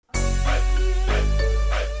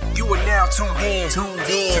Tuned in to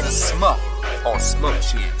the smoke on Smoke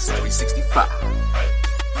Champs 365.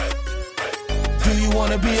 Do you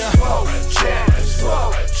wanna be a smoke champ?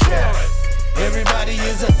 Smoke champ. Everybody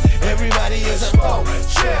is a smoke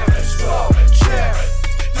champ. Smoke champ.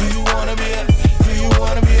 Do you wanna be a? If you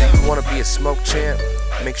wanna be a smoke champ,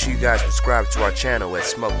 make sure you guys subscribe to our channel at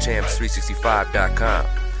smokechamps365.com.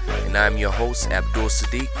 And I'm your host, Abdul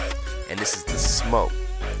Sadiq, and this is the Smoke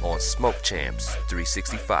on Smoke Champs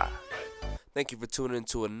 365. Thank you for tuning in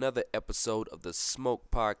to another episode of the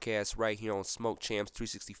Smoke Podcast right here on Smoke Champs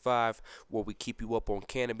 365, where we keep you up on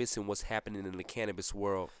cannabis and what's happening in the cannabis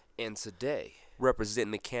world. And today,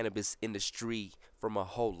 representing the cannabis industry from a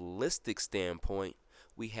holistic standpoint,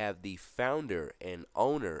 we have the founder and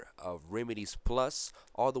owner of Remedies Plus,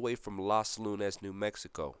 all the way from Los Lunas, New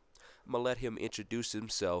Mexico. I'm going to let him introduce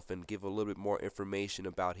himself and give a little bit more information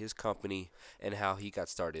about his company and how he got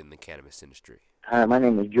started in the cannabis industry. Hi, my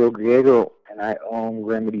name is Joe Griego, and I own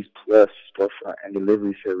Remedies Plus storefront and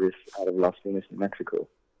delivery service out of Los Lunas, New Mexico.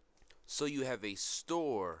 So you have a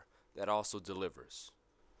store that also delivers.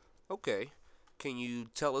 Okay. Can you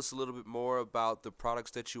tell us a little bit more about the products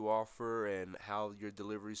that you offer and how your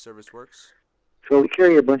delivery service works? So we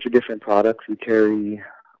carry a bunch of different products. We carry a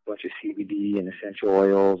bunch of CBD and essential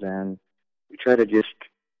oils, and we try to just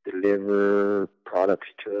deliver products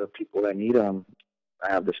to people that need them. I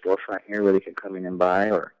have the storefront here where they can come in and buy,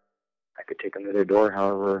 or I could take them to their door,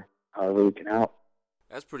 however we can help.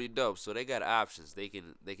 That's pretty dope. So they got options. They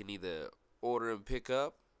can either order and pick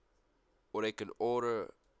up, or they can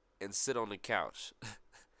order and sit on the couch.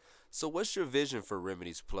 So what's your vision for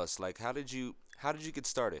Remedies Plus? Like, how did you get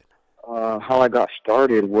started? How I got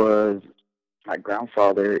started was my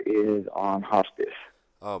grandfather is on hospice.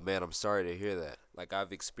 Oh man, I'm sorry to hear that. Like,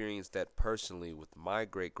 I've experienced that personally with my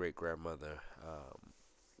great-great-grandmother.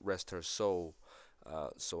 Rest her soul.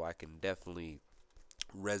 So I can definitely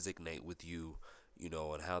resonate with you,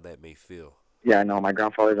 on how that may feel. Yeah, no, my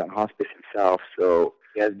grandfather's on hospice himself, so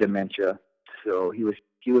he has dementia. So he was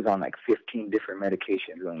on like 15 different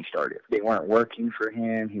medications when he started. They weren't working for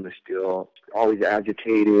him. He was still always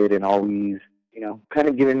agitated and always, kind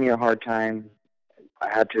of giving me a hard time. I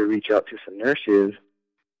had to reach out to some nurses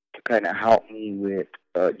to kind of help me with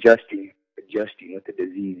adjusting with the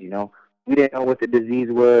disease, We didn't know what the disease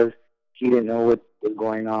was. He didn't know what was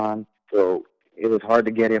going on. So it was hard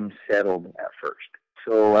to get him settled at first.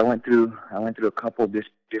 So I went through a couple of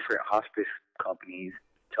different hospice companies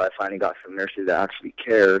until I finally got some nurses that actually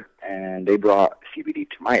cared, and they brought CBD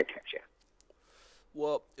to my attention.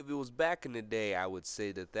 Well, if it was back in the day, I would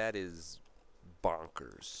say that is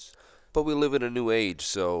bonkers. But we live in a new age,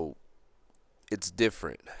 so it's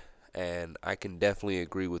different. And I can definitely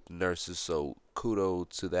agree with the nurses, so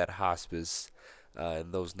kudos to that hospice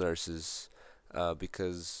and those nurses,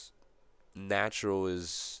 because natural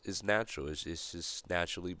is natural. It's just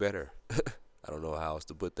naturally better. I don't know how else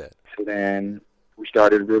to put that. So then we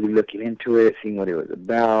started really looking into it, seeing what it was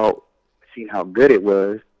about, seeing how good it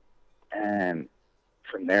was, and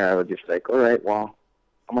from there I was just like, all right, well,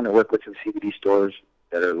 I'm going to work with some CBD stores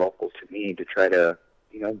that are local to me to try to,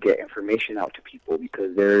 get information out to people,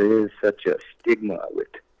 because there is such a stigma with,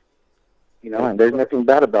 and there's nothing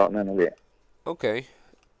bad about none of it. Okay.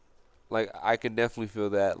 Like, I can definitely feel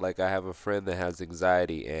that. Like, I have a friend that has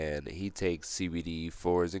anxiety, and he takes CBD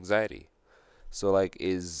for his anxiety. So, like,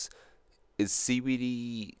 is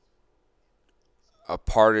CBD a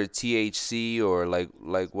part of THC, or like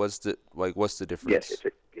what's the difference? Yes,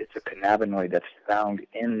 it's a cannabinoid that's found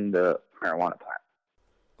in the marijuana plant.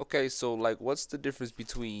 Okay, so like, what's the difference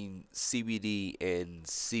between CBD and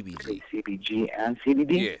CBG? CBG and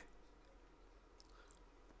CBD? Yeah.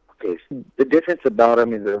 Okay, so the difference about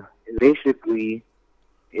them is basically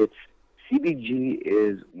it's CBG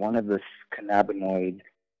is one of the cannabinoids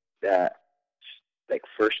that like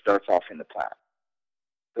first starts off in the plant.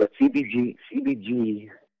 So CBG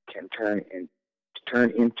can turn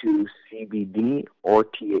into CBD or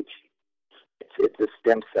THC. It's a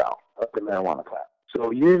stem cell of the marijuana plant.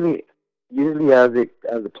 So usually as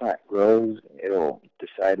the plant grows, it'll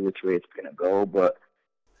decide which way it's going to go. But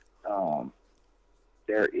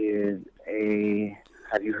there is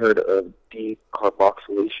have you heard of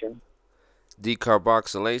decarboxylation?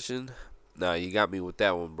 Decarboxylation? Nah, you got me with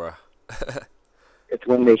that one, bro. It's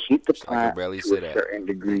when they heat the plant I can barely to say a that. certain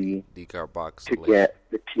degree to Decarboxylation. get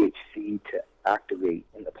the THC to activate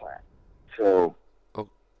in the plant. So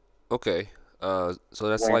okay. So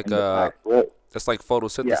that's when like the plant that's like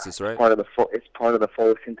photosynthesis, right? It's part of the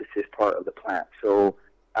photosynthesis part of the plant. So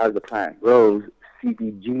as the plant grows,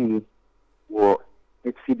 CBG will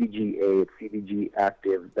It's CBGA, it's CBG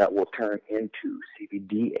active that will turn into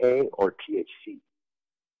CBDA or THC.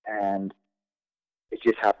 And it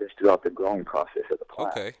just happens throughout the growing process of the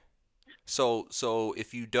plant. Okay. So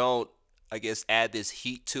if you don't, I guess, add this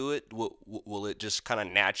heat to it, will it just kind of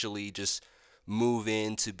naturally just move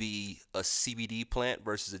in to be a CBD plant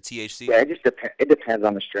versus a THC? Yeah, it depends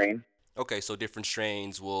on the strain. Okay, so different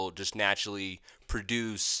strains will just naturally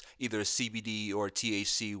produce either a CBD or a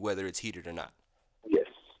THC, whether it's heated or not. Yes.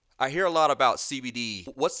 I hear a lot about CBD.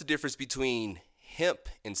 What's the difference between hemp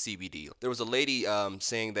and CBD? There was a lady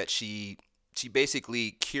saying that she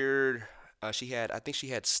basically cured. She had, I think she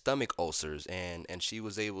had stomach ulcers, and she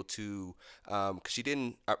was able to, 'cause she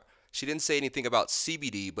didn't say anything about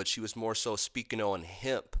CBD, but she was more so speaking on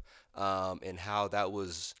hemp, and how that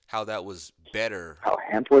was better. How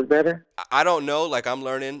hemp was better? I don't know, like I'm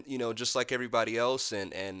learning, just like everybody else,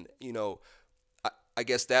 and I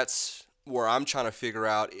guess that's where I'm trying to figure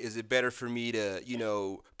out, is it better for me to,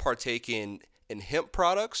 partake in hemp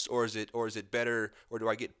products, or is it better, or do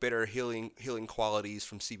I get better healing qualities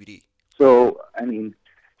from CBD? So, I mean,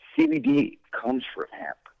 CBD comes from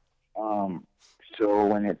hemp. Um, so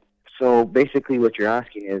when it, so basically what you're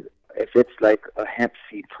asking is if it's like a hemp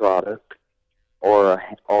seed product or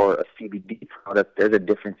a CBD product, there's a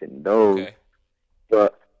difference in those. Okay.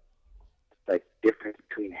 But like difference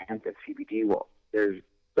between hemp and CBD, well, there's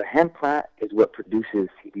the hemp plant is what produces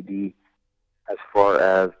CBD as far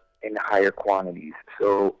as in higher quantities.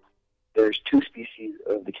 So there's two species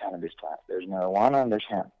of the cannabis plant. There's marijuana and there's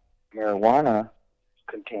hemp. Marijuana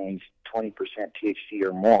contains 20% THC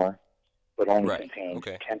or more, but only Right. contains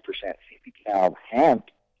Okay. 10% CBD. Now, hemp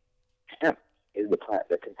is the plant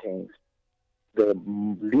that contains the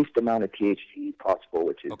least amount of THC possible,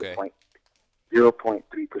 which is Okay. the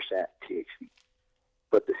 0.3% THC.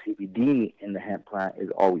 But the CBD in the hemp plant is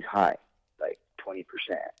always high, like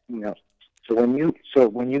 20%. So when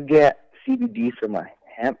you get CBD from a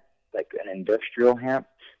hemp, like an industrial hemp,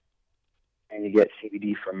 and you get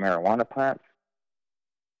CBD from marijuana plants,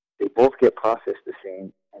 they both get processed the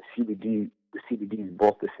same, and the CBD is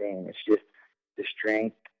both the same. It's just the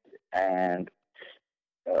strength and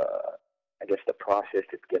I guess the process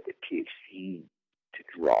to get the THC to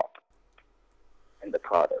drop in the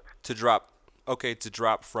product. To drop. Okay, to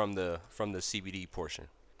drop from the CBD portion,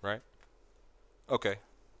 right? Okay,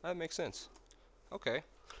 that makes sense. Okay.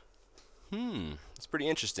 It's pretty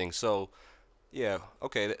interesting. So, yeah,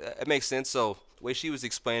 okay, that makes sense. So, the way she was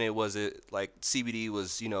explaining it was, it like CBD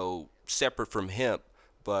was, separate from hemp,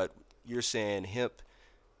 but you're saying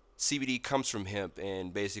CBD comes from hemp,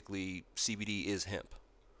 and basically CBD is hemp.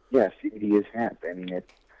 Yeah, CBD is hemp. I mean,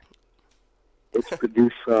 it's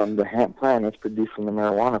produced from the hemp plant. It's produced from the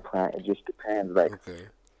marijuana plant. It just depends. Like Okay.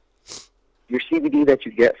 your CBD that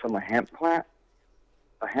you get from a hemp plant,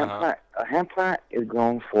 Uh-huh. a hemp plant is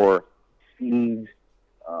grown for seeds,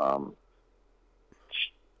 um,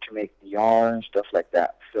 to make the yarn and stuff like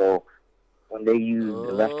that. So when they use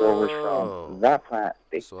the leftovers from Oh, that plant,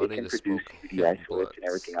 so I they need can to produce smoke CBD hemp isolates and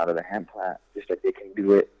everything blunts. out of the hemp plant, just like they can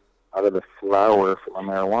do it out of the flower from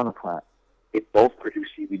a marijuana plant. They both produce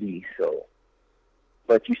CBD. So,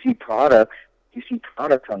 but you see products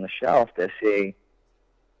on the shelf that say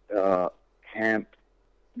hemp,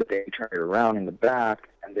 but they turn it around in the back,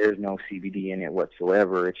 and there's no CBD in it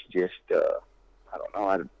whatsoever. It's just I don't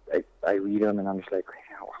know. I read them and I'm just like,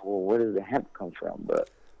 well, where does the hemp come from? But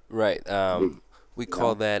Right. they, We you call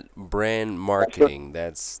know, that brand that's what. marketing.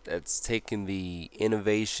 That's taking the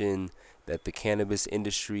innovation that the cannabis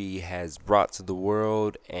industry has brought to the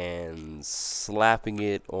world and slapping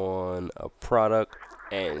it on a product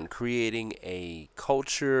and creating a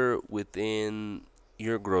culture within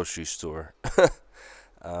your grocery store.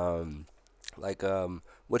 um,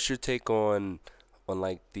 what's your take on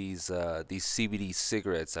like these CBD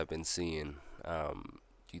cigarettes I've been seeing?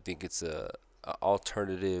 Do you think it's a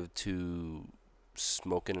alternative to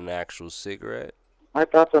smoking an actual cigarette? My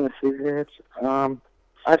thoughts on the cigarettes.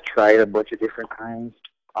 I've tried a bunch of different kinds.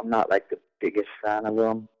 I'm not like the biggest fan of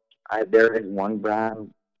them. There is one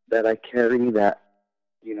brand that I carry that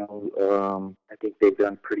I think they've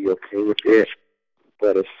done pretty okay with it.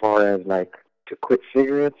 But as far as like to quit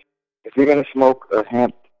cigarettes, if you're gonna smoke a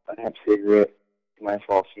hemp cigarette, you might as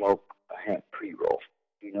well smoke a hemp pre-roll.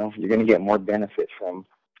 You're gonna get more benefit from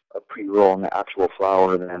a pre-roll and the actual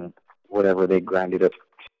flower than whatever they grind it up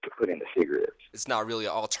to put in the cigarettes. It's not really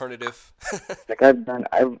an alternative. Like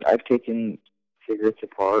I've taken cigarettes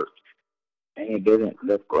apart, and it doesn't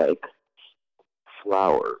look like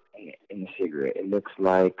flower in the cigarette. It looks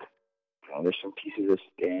like there's some pieces of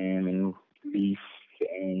stem and leaf,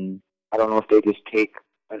 and I don't know if they just take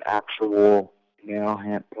an actual male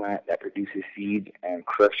hemp plant that produces seeds and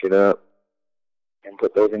crush it up and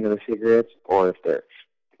put those into the cigarettes, or if they're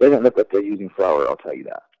it doesn't look like they're using flour. I'll tell you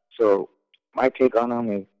that. So my take on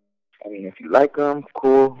them is, I mean, if you like them,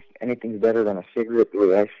 cool. Anything's better than a cigarette, the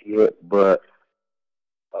way I see it. But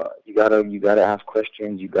you gotta ask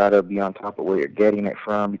questions. You gotta be on top of where you're getting it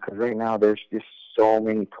from, because right now there's just so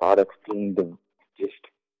many products being just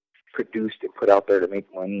produced and put out there to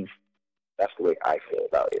make money. That's the way I feel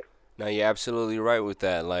about it. Now you're absolutely right with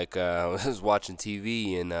that. Like I was watching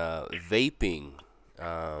TV and vaping.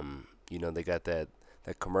 They got that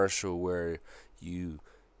commercial where you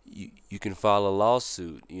you can file a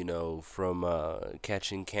lawsuit. From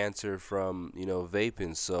catching cancer from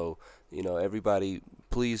vaping. So everybody,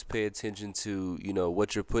 please pay attention to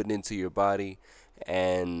what you're putting into your body,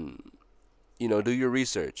 and do your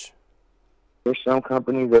research. There's some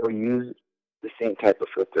companies that will use the same type of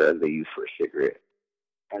filter as they use for a cigarette,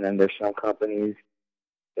 and then there's some companies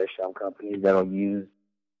that'll use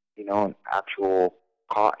an actual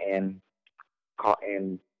cotton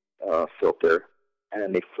filter, and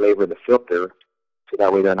then they flavor the filter so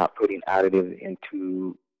that way they're not putting additives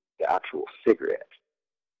into the actual cigarette.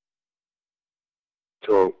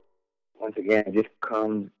 So once again,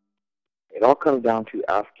 it all comes down to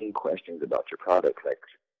asking questions about your product. Like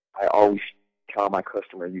I always tell my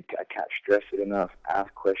customers, I can't stress it enough.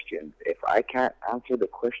 Ask questions. If I can't answer the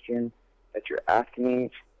question that you're asking me,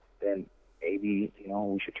 then maybe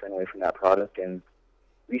we should turn away from that product and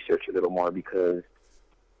research a little more, because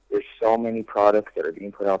there's so many products that are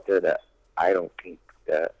being put out there that I don't think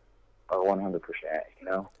that are 100%.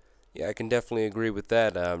 Yeah, I can definitely agree with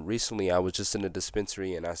that. Recently, I was just in a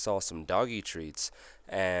dispensary and I saw some doggy treats,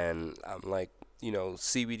 and I'm like,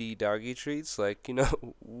 CBD doggy treats? Like,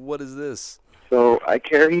 what is this? So I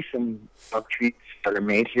carry some dog treats that are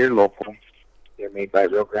made here local. They're made by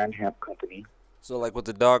Rio Grande Hemp Company. So, like, with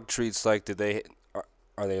the dog treats, like,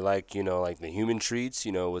 are they like, like the human treats,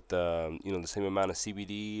 with the same amount of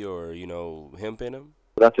CBD or, hemp in them?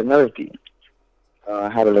 So that's another thing. I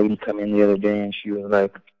had a lady come in the other day and she was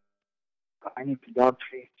like, I need the dog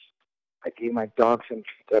treats. I gave my dog some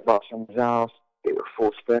treats I bought somewhere else. They were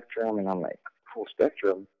full spectrum, and I'm like, full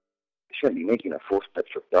spectrum? They shouldn't be making a full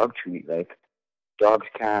spectrum dog treat. Like dogs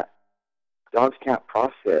can't dogs can't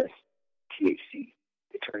process THC.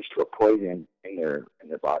 It turns to a poison in their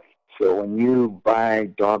body. So when you buy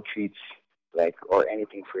dog treats, like, or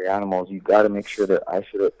anything for your animals, you got to make sure they're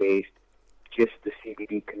isolate based, just the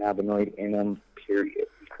CBD cannabinoid in them, period,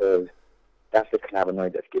 because that's the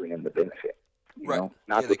cannabinoid that's giving them the benefit. Right.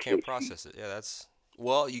 Not Yeah, the they can't THC. process it. Yeah, that's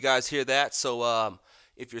well. You guys hear that? So,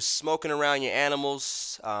 if you're smoking around your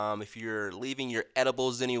animals, if you're leaving your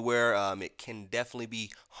edibles anywhere, it can definitely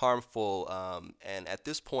be harmful, and at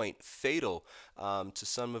this point, fatal, to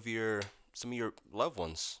some of your loved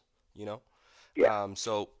ones. You know. Yeah,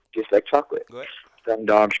 So just like chocolate. go ahead. Some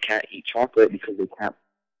dogs can't eat chocolate because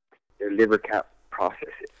their liver can't process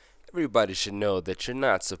it. Everybody should know that you're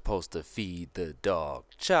not supposed to feed the dog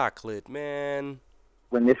chocolate, man.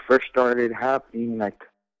 When this first started happening, like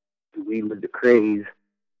the weed was the craze,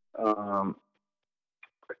 um,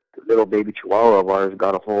 the little baby chihuahua of ours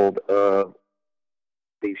got a hold of,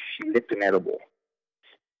 she licked an edible,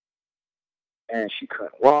 and she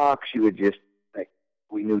couldn't walk. She would just, like,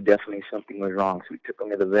 we knew definitely something was wrong, so we took him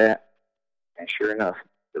to the vet, and sure enough,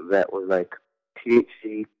 the vet was like,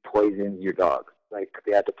 THC poisons your dog. Like,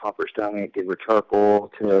 they had to pump her stomach, give her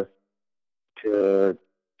charcoal to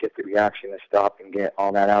get the reaction to stop and get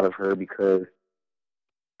all that out of her, because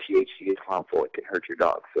THC is harmful. It can hurt your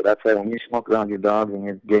dog. So that's why when you smoke around your dogs and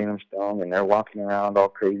you're getting them stoned and they're walking around all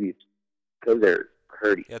crazy, it's because they're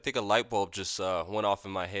hurting. Yeah, I think a light bulb just went off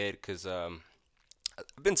in my head because I've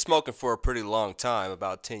been smoking for a pretty long time,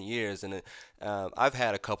 about 10 years, and I've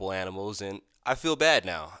had a couple animals, and I feel bad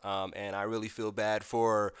now. And I really feel bad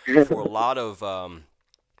for a lot of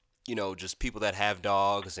just people that have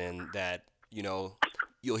dogs, and that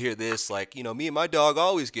you'll hear this like, me and my dog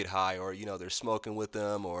always get high, or they're smoking with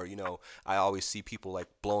them, or I always see people like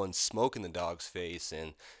blowing smoke in the dog's face,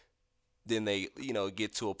 and then they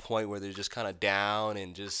get to a point where they're just kind of down,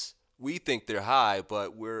 and just we think they're high,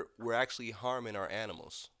 but we're actually harming our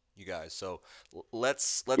animals, you guys. So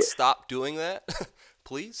let's Yes. stop doing that,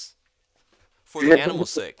 please, for the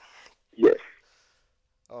animal's sake. Yes.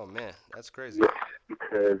 Oh man, that's crazy. Yes.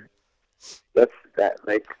 Because that's that.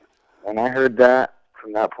 Like, when I heard that,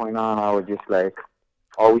 from that point on, I was just like,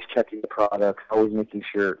 always checking the products, always making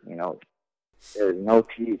sure, there's no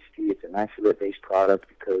THC. It's an isolate-based product,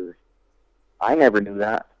 because I never knew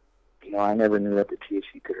that. I never knew that the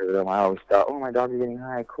THC could hurt them. I always thought, oh, my dog is getting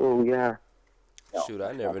high. Cool, yeah. No, Shoot, I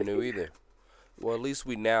that's not never the knew case. either. Well, at least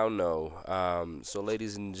we now know. So,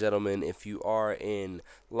 ladies and gentlemen, if you are in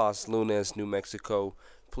Los Lunas, New Mexico,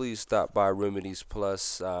 please stop by Remedies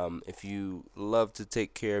Plus. If you love to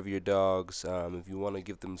take care of your dogs, if you want to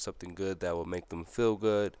give them something good that will make them feel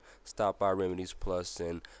good, stop by Remedies Plus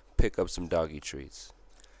and pick up some doggy treats.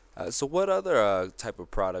 So, what other type of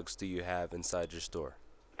products do you have inside your store?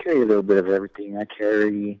 I carry a little bit of everything. I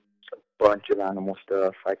carry a bunch of animal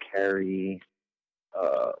stuff. I carry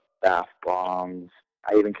uh, bath bombs.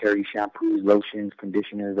 I even carry shampoos, lotions,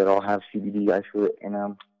 conditioners that all have CBD isolate in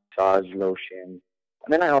them, massage lotion. And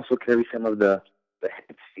then I also carry some of the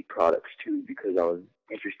hemp seed products too because I was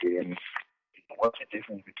interested in what's the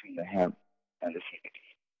difference between the hemp and the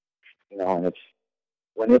CBD. And it's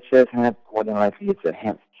when it says hemp, more than likely it's a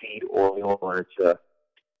hemp seed oil or it's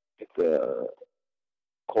a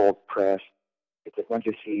cold pressed. It's a bunch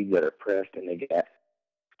of seeds that are pressed and they get,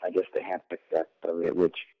 I guess, the hemp extract of it,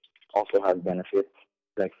 which also has benefits.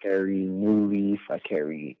 I carry New Leaf, I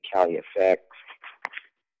carry Cali Effects,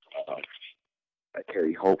 uh, I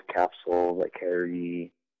carry Hope capsules, I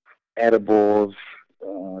carry edibles,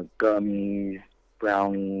 gummies,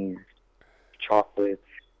 brownies, chocolates,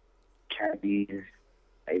 candies.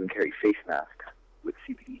 I even carry face masks with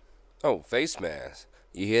CBD. Oh, face mask.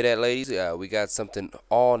 You hear that, ladies? We got something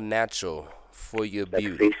all natural for your Like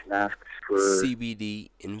beauty. face masks for CBD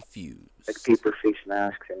like infused. paper face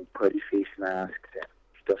masks and putty face masks and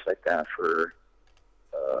stuff like that for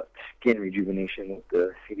uh, skin rejuvenation with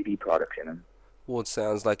the CBD products in them. Well, it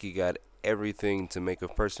sounds like you got everything to make a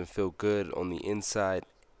person feel good on the inside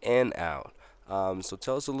and out. So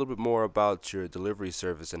tell us a little bit more about your delivery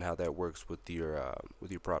service and how that works with your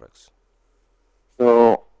products.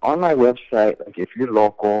 So on my website, like if you're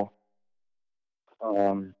local,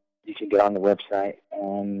 um, you can get on the website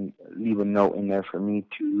and leave a note in there for me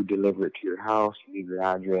to deliver it to your house. You leave your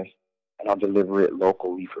address, and I'll deliver it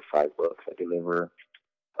locally for $5. I deliver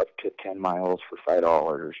up to 10 miles for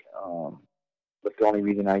 $5. But the only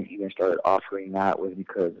reason I even started offering that was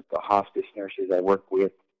because the hospice nurses I work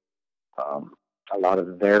with, um, a lot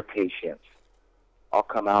of their patients, I'll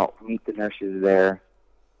come out, meet the nurses there,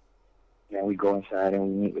 and then we go inside and we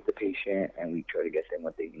meet with the patient and we try to get them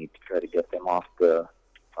what they need to try to get them off the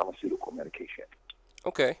pharmaceutical medication.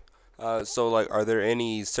 Okay. So, like, are there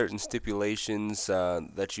any certain stipulations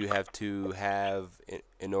that you have to have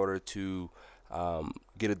in order to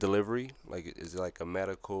get a delivery? Like, is it like a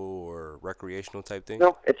medical or recreational type thing?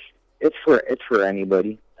 No, it's for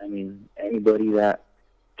anybody. I mean, anybody that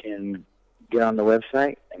can get on the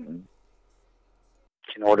website and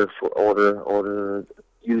can order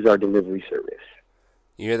use our delivery service.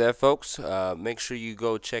 You hear that, folks? Make sure you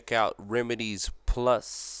go check out Remedies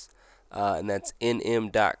Plus, and that's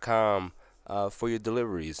nm.com for your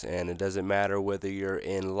deliveries. And it doesn't matter whether you're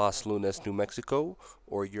in Los Lunas, New Mexico,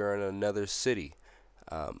 or you're in another city.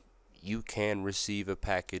 Um, you can receive a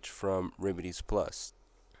package from Remedies Plus.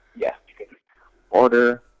 Yeah, you can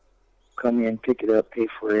order, come in, pick it up, pay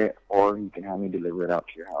for it, or you can have me deliver it out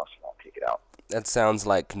to your house and I'll take it out. That sounds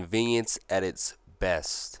like convenience at its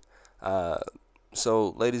best. Uh, so,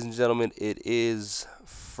 ladies and gentlemen, it is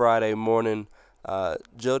Friday morning.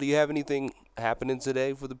 Joe, do you have anything happening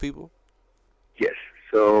today for the people? Yes.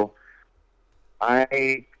 So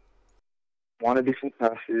I want to do some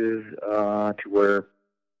classes to where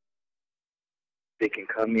they can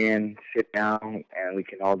come in, sit down, and we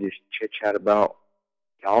can all just chit chat about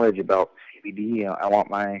knowledge about CBD. I want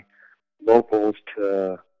my locals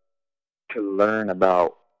to learn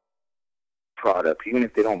about products, even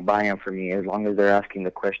if they don't buy them for me. As long as they're asking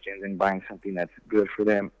the questions and buying something that's good for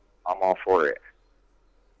them, I'm all for it.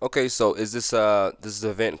 Okay, so is this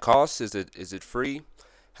event cost? Is it free?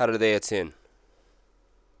 How do they attend?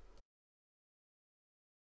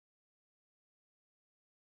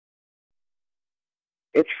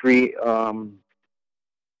 It's free.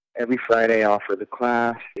 Every Friday I offer the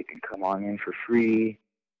class. They can come on in for free.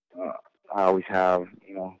 Uh, I always have,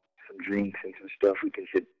 some drinks and some stuff. We can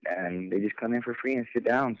sit and they just come in for free and sit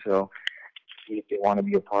down. So if they want to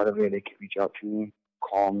be a part of it, they can reach out to me,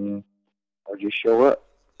 call me, or just show up.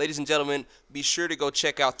 Ladies and gentlemen, be sure to go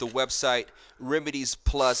check out the website Remedies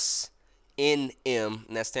Plus NM,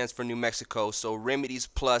 and that stands for New Mexico. So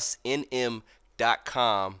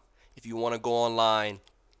remediesplusnm.com if you want to go online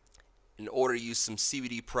and order you some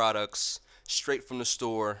CBD products straight from the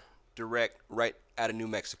store, direct right out of New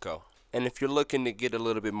Mexico. And if you're looking to get a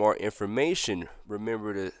little bit more information,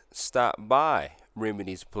 remember to stop by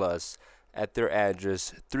Remedies Plus at their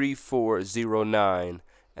address 3409,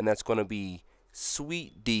 and that's going to be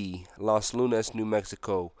Suite D, Los Lunas, New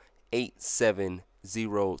Mexico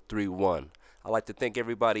 87031. I'd like to thank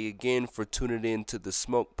everybody again for tuning in to the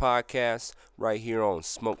Smoke Podcast right here on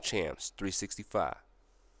Smoke Champs 365.